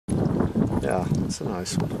Yeah, that's a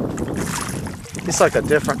nice one. He's like a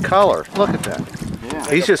different color. Look at that. Yeah.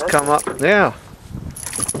 He's just come up. Yeah.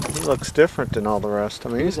 He looks different than all the rest. I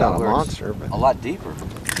mean, he's not a monster, but a lot deeper.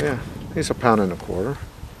 yeah, he's a pound and a quarter.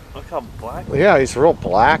 Look how black. Yeah, he's real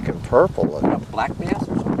black and purple. A black bass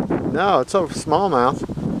or something? No, it's a smallmouth.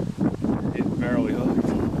 He's barely hooked.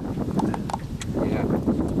 Yeah.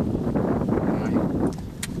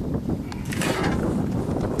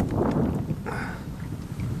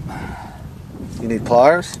 You need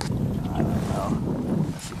pliers? I don't know.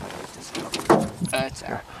 Let's see if I get this hook. That's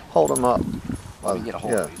there. Hold him up. Let me get a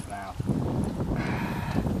hold yeah. of his mouth.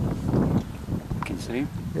 Can you see?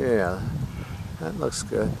 Yeah, that looks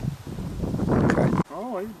good. Okay.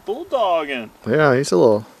 Oh, he's bulldogging. Yeah, he's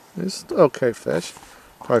okay fish.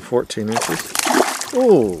 Probably 14 inches.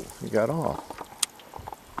 Ooh, he got off.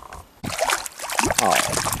 Oh.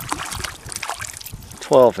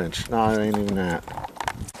 12 inch. No, it ain't even that.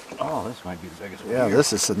 Oh, this might be the biggest one. Yeah, here.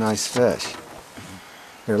 this is a nice fish.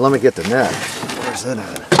 Here, let me get the net. Where's it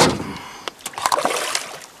at?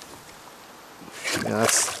 Yeah,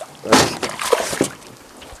 that's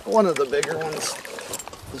one of the bigger ones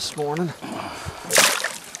this morning.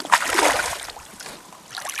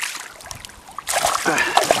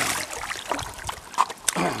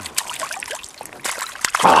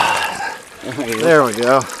 There we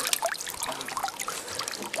go.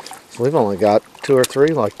 So we've only got 2 or 3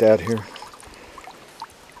 like that here.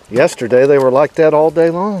 Yesterday they were like that all day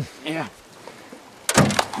long. Yeah.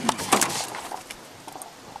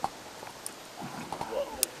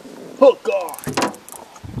 Hook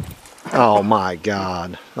off. Oh my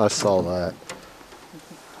God, I saw that.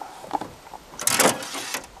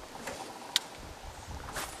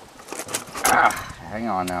 Hang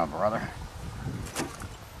on now, brother.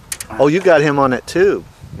 Oh, you got him on that tube.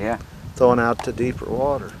 Yeah. Throwing out to deeper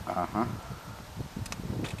water. Uh-huh.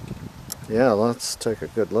 Yeah, let's take a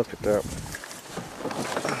good look at that.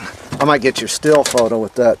 I might get your still photo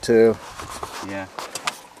with that too. Yeah.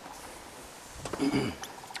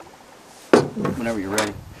 Whenever you're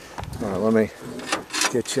ready. All right, let me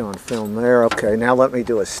get you on film there. Okay, now let me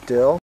do a still.